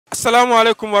Assalamu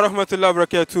alaikum wa rahmatullahi wa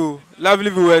barakatuh. Lovely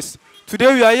viewers.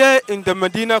 Today we are here in the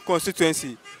Madina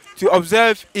constituency to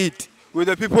observe Eid with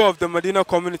the people of the Madina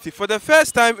community. For the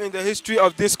first time in the history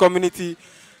of this community,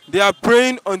 they are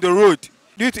praying on the road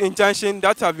due to injunction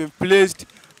that have been placed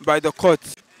by the court.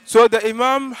 So the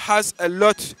Imam has a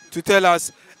lot to tell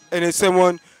us in a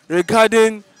sermon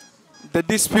regarding the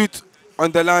dispute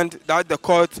on the land that the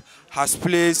court has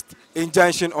placed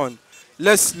injunction on.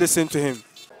 Let's listen to him.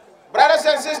 Brothers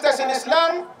and sisters in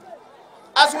Islam,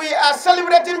 as we are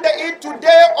celebrating the Eid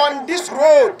today on this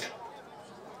road,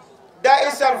 there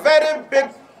is a very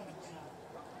big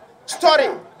story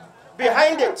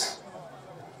behind it.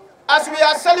 As we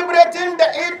are celebrating the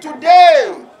Eid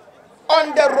today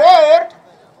on the road,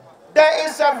 there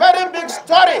is a very big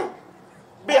story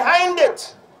behind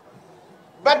it.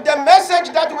 But the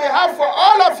message that we have for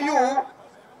all of you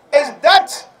is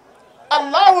that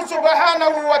Allah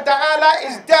subhanahu wa ta'ala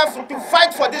is there to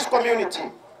fight for this community.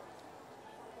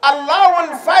 Allah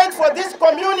will fight for this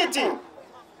community.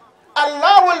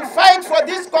 Allah will fight for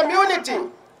this community.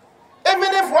 Even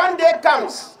if one day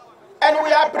comes and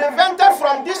we are prevented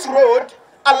from this road,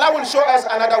 Allah will show us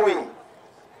another way.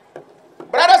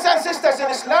 Brothers and sisters in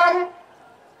Islam,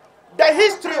 the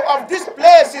history of this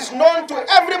place is known to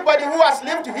everybody who has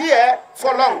lived here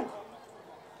for long.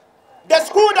 The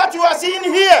school that you are seeing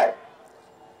here,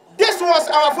 this was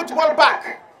our football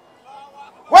park,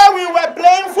 where we were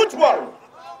playing football.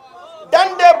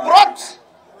 Then they brought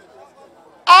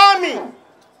army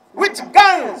with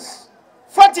guns,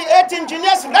 48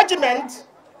 Engineers Regiment,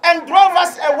 and drove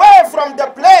us away from the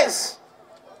place.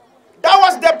 That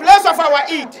was the place of our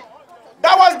Eid.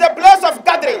 That was the place of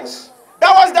gatherings.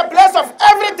 That was the place of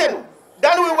everything.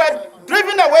 Then we were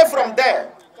driven away from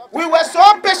there. We were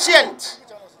so patient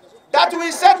that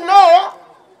we said, no,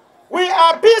 we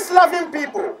are peace-loving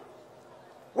people.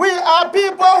 We are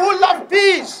people who love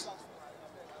peace.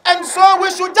 And so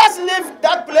we should just leave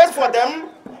that place for them,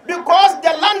 because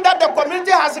the land that the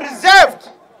community has reserved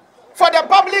for the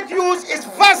public use is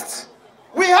vast.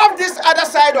 We have this other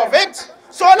side of it,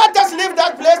 so let us leave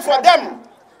that place for them.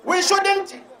 We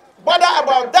shouldn't bother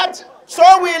about that. So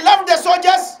we left the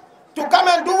soldiers to come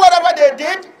and do whatever they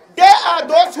did. They are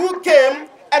those who came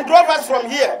and drove us from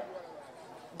here.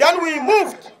 Then we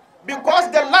moved,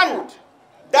 because the land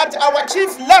that our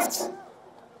chief left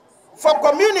for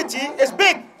community is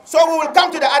big. So we will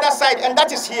come to the other side, and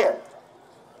that is here.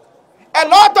 A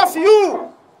lot of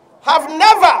you have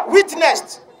never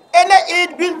witnessed any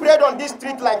Eid being prayed on this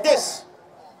street like this.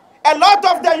 A lot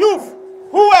of the youth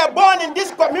who were born in this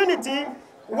community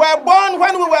were born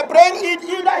when we were praying Eid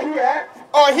either here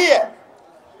or here.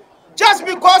 Just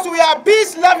because we are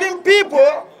peace-loving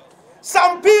people,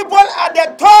 some people at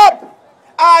the top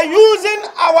are using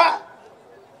our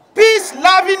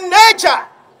peace-loving nature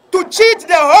to cheat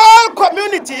the whole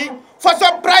community for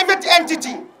some private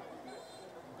entity.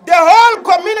 The whole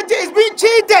community is being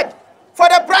cheated for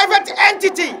the private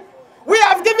entity. We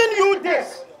have given you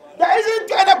this. There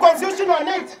isn't any confusion on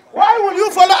it. Why will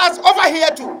you follow us over here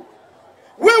too?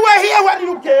 We were here when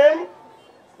you came.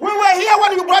 We were here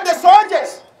when you brought the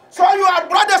soldiers. So you have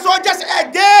brought the soldiers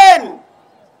again.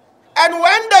 And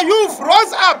when the youth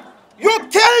rose up, you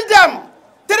killed them.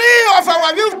 3 of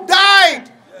our youth died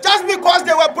just because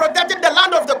they were protecting the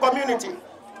land of the community.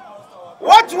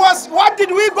 What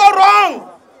did we go wrong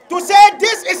to say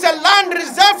this is a land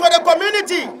reserved for the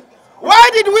community? Why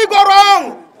did we go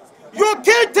wrong? You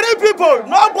killed 3 people.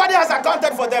 Nobody has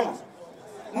accounted for them.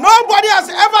 Nobody has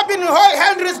ever been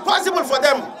held responsible for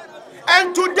them.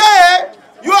 And today,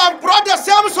 you have brought the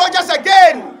same soldiers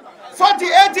again,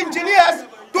 48 engineers,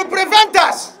 to prevent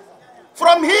us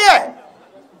from here.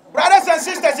 Brothers and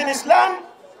sisters in Islam,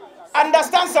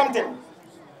 understand something.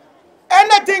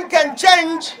 Anything can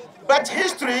change, but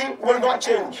history will not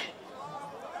change.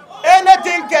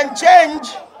 Anything can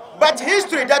change, but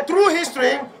history, the true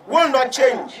history, will not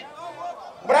change.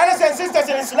 Brothers and sisters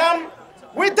in Islam,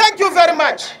 we thank you very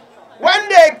much. When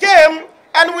they came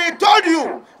and we told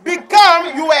you, be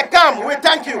calm, you were calm. We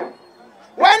thank you.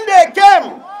 When they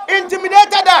came,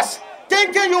 intimidated us,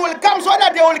 thinking you will come so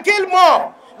that they will kill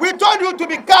more. We told you to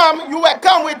be calm, you were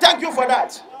calm. We thank you for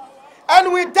that.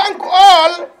 And we thank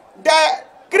all the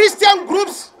Christian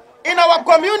groups in our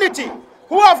community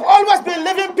who have always been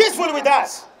living peaceful with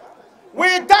us. We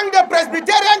thank the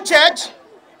Presbyterian Church.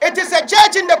 It is a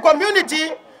church in the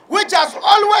community which has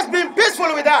always been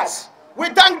peaceful with us. We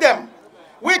thank them.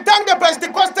 We thank the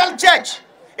Pentecostal Church.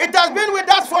 It has been with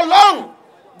us for long,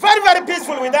 very, very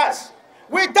peaceful with us.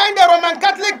 We thank the Roman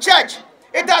Catholic Church.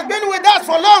 It has been with us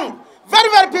for long, very,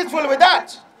 very peaceful with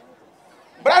that.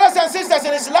 Brothers and sisters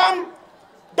in Islam,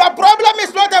 the problem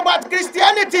is not about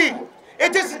community,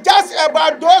 it is just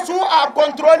about those who are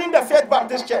controlling the Faith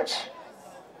Baptist Church.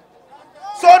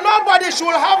 So nobody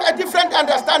should have a different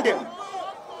understanding.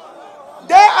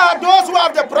 They are those who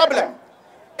have the problem.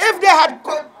 If they had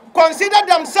considered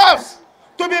themselves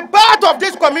to be part of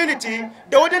this community,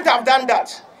 they wouldn't have done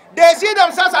that. They see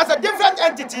themselves as a different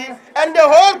entity and the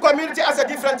whole community as a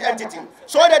different entity.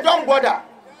 So they don't bother.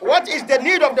 What is the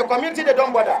need of the community, they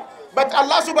don't bother. But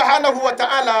Allah subhanahu wa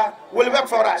ta'ala will work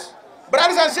for us.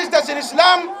 Brothers and sisters in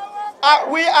Islam,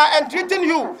 we are entreating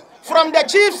you, from the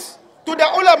chiefs to the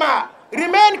ulama,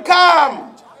 remain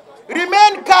calm.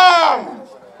 Remain calm.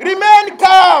 Remain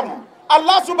calm.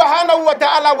 Allah subhanahu wa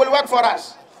ta'ala will work for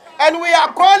us. And we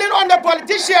are calling on the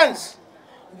politicians,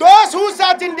 those who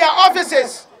sat in their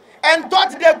offices and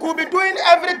thought they could be doing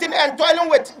everything and toiling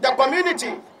with the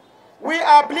community. We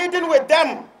are pleading with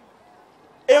them.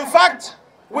 In fact,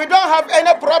 we don't have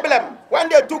any problem when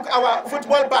they took our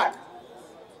football park.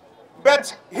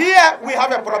 But here we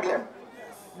have a problem.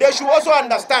 They should also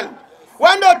understand.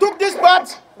 When they took this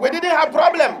part, we didn't have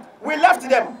problem. We left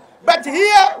them. But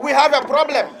here we have a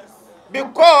problem.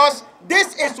 Because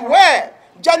this is where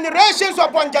generations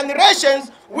upon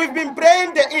generations we've been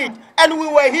praying the Eid. And we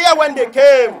were here when they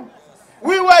came.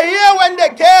 We were here when they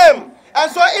came.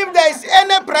 And so if there is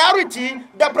any priority,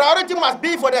 the priority must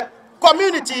be for the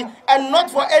community and not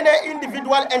for any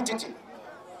individual entity.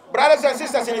 Brothers and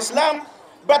sisters in Islam,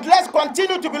 but let's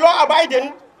continue to be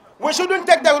law-abiding. We shouldn't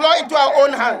take the law into our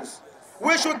own hands.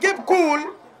 We should keep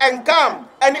cool and calm.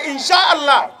 And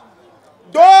inshallah,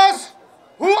 those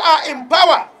who are in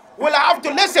power will have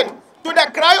to listen to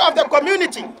the cry of the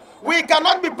community. We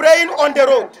cannot be praying on the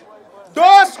road.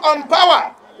 Those on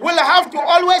power will have to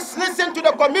always listen to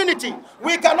the community.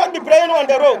 We cannot be praying on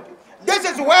the road. This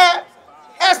is where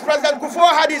ex-President Kufuor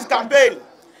had his campaign.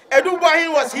 Edu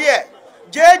Bahin was here.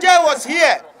 JJ was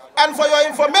here. And for your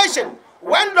information,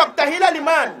 when Dr.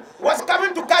 Iman was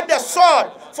coming to cut the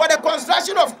sword for the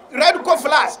construction of Redco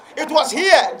Flats, it was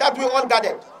here that we all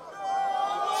gathered.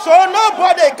 So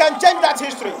nobody can change that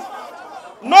history.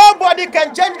 Nobody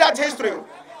can change that history.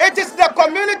 It is the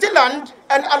community land,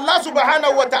 and Allah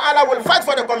subhanahu wa ta'ala will fight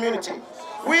for the community.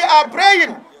 We are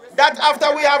praying that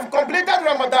after we have completed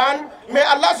Ramadan, may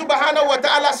Allah subhanahu wa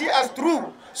ta'ala see us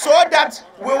through, so that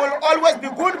we will always be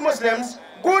good Muslims,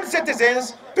 good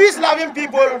citizens, peace-loving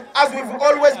people, as we've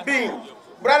always been.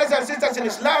 Brothers and sisters in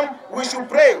Islam, we should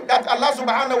pray that Allah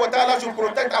subhanahu wa ta'ala should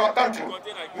protect our country.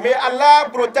 May Allah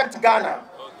protect Ghana.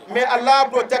 May Allah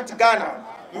protect Ghana.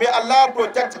 May Allah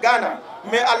protect Ghana.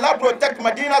 May Allah protect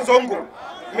Madina Zongo.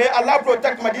 May Allah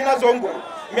protect Madina Zongo.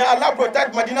 May Allah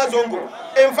protect Madina Zongo.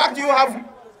 In fact, you have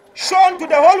shown to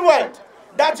the whole world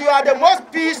that you are the most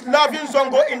peace-loving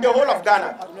Zongo in the whole of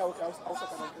Ghana.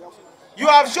 You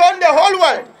have shown the whole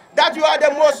world that you are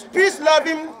the most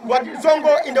peace-loving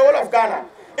Zongo in the whole of Ghana.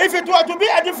 If it were to be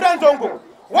a different Zongo,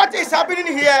 what is happening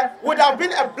here would have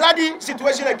been a bloody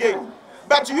situation again.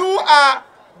 But you are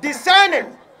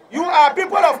discerning. You are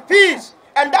people of peace.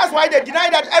 And that's why they deny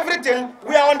that everything.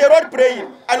 We are on the road praying.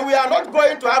 And we are not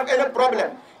going to have any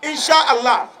problem.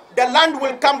 Inshallah, the land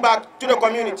will come back to the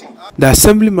community. The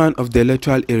assemblyman of the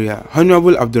electoral area,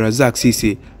 Honourable Abdul Razak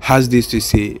Ciessey, has this to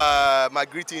say. My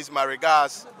greetings, my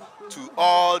regards to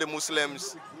all the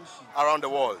Muslims around the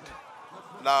world.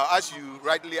 Now, as you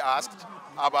rightly asked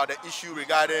about the issue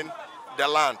regarding the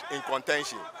land in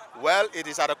contention, well, it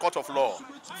is at the court of law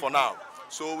for now.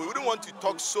 So we wouldn't want to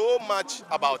talk so much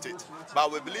about it,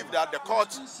 but we believe that the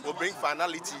court will bring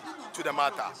finality to the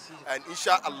matter. And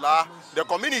inshallah, the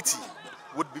community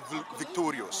would be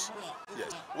victorious.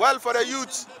 Yes. Well, for the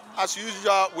youth, as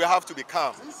usual, we have to be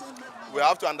calm. We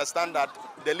have to understand that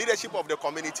the leadership of the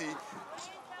community,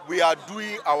 we are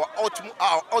doing our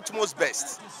utmost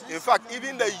best. In fact,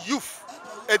 even the youth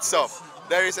itself,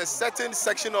 there is a certain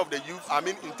section of the youth,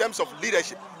 in terms of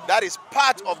leadership, that is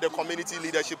part of the community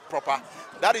leadership proper,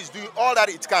 that is doing all that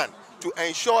it can to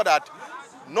ensure that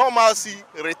normalcy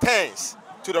returns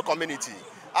to the community.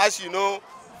 As you know,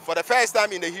 for the first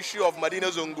time in the history of Madina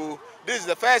Zongo, this is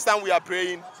the first time we are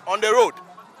praying on the road.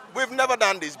 We've never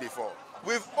done this before.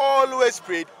 We've always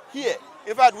prayed here.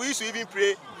 In fact, we used to even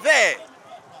pray there.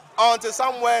 Until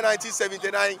somewhere in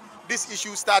 1979, this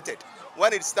issue started.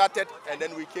 When it started, and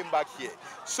then we came back here.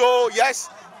 So yes,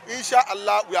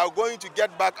 inshallah, we are going to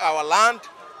get back our land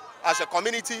as a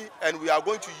community, and we are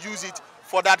going to use it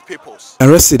for that purpose. A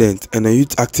resident and a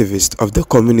youth activist of the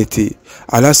community,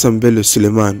 Mr Bello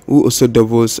Suleiman, who also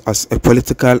doubles as a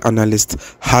political analyst,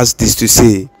 has this to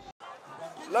say.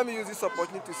 Let me use this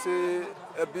opportunity to say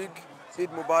a big Eid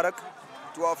Mubarak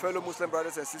to our fellow Muslim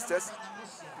brothers and sisters.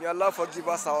 May Allah forgive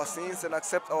us our sins and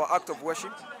accept our act of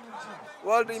worship.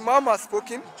 Well, the Imam has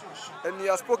spoken, and he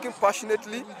has spoken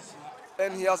passionately,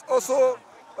 and he has also,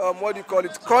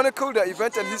 chronicled the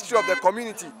event and history of the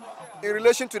community in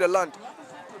relation to the land.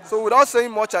 So without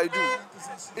saying much I do,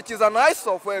 it is an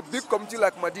eyesore for a big community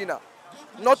like Madina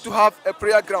not to have a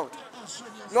prayer ground,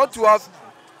 not to have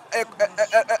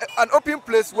an open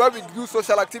place where we do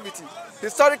social activity.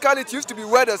 Historically, it used to be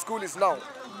where the school is now,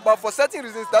 but for certain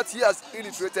reasons that he has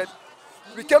illustrated,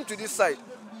 we came to this side.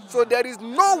 So there is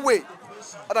no way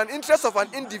that an interest of an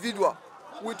individual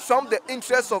would trump the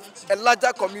interest of a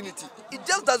larger community. It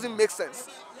just doesn't make sense.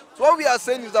 So what we are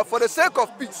saying is that for the sake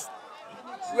of peace,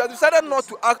 we have decided not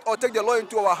to act or take the law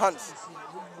into our hands.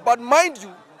 But mind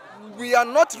you, we are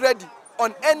not ready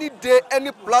on any day,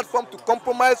 any platform to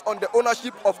compromise on the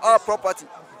ownership of our property.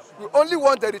 We only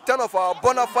want the return of our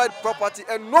bona fide property,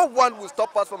 and no one will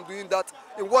stop us from doing that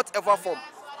in whatever form.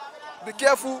 Be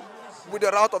careful with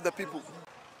the route of the people.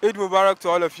 Eid Mubarak to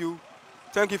all of you.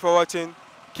 Thank you for watching.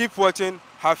 Keep watching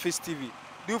HAFIZ TV.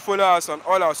 Do follow us on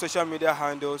all our social media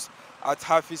handles at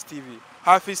HAFIZ TV.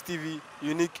 HAFIZ TV,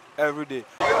 unique every day.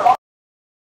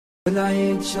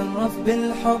 العيد شرف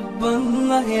بالحب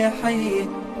الله يحيي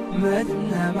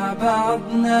مدنا مع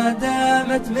بعضنا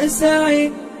دامت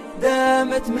مساعي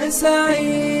دامت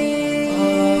مساعي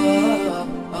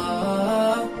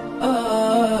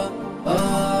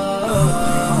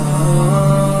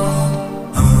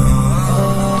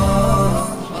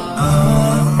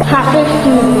HAFIZ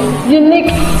TV,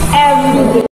 unique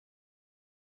every day.